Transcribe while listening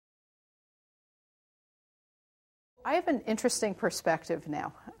I have an interesting perspective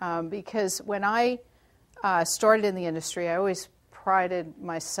now because when I started in the industry, I always prided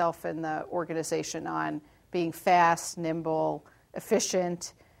myself in the organization on being fast, nimble,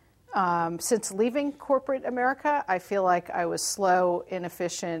 efficient. Since leaving corporate America, I feel like I was slow,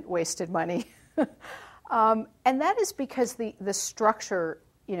 inefficient, wasted money. And that is because the structure,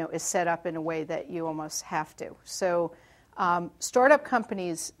 is set up in a way that you almost have to. So startup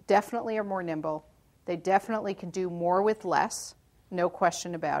companies definitely are more nimble. They definitely can do more with less, no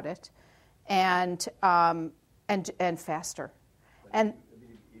question about it, and faster. And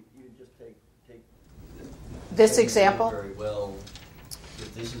if you just take this example very well,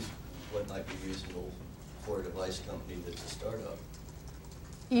 if this is what might be useful for a device company that's a startup,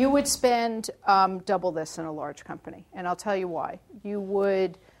 you would spend double this in a large company, and I'll tell you why. You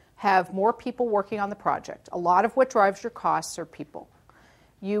would have more people working on the project. A lot of what drives your costs are people.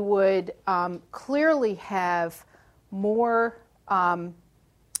 You would clearly have more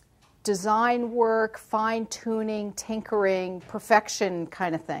design work, fine-tuning, tinkering, perfection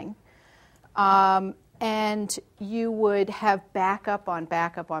kind of thing. And you would have backup on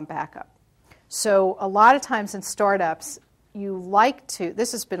backup on backup. So a lot of times in startups,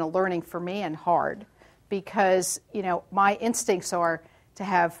 this has been a learning for me and hard because, my instincts are to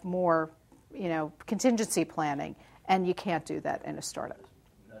have more, contingency planning, and you can't do that in a startup.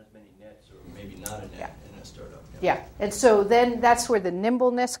 Not as many nets, or maybe not a net in a startup. Yeah, and so then that's where the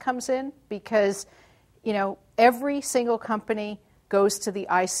nimbleness comes in because, every single company goes to the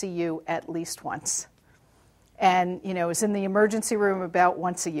ICU at least once. And, is in the emergency room about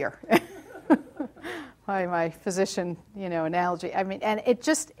once a year. My physician, analogy. I mean, and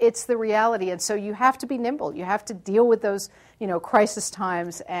it's the reality. And so you have to be nimble. You have to deal with those, crisis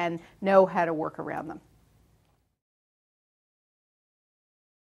times and know how to work around them.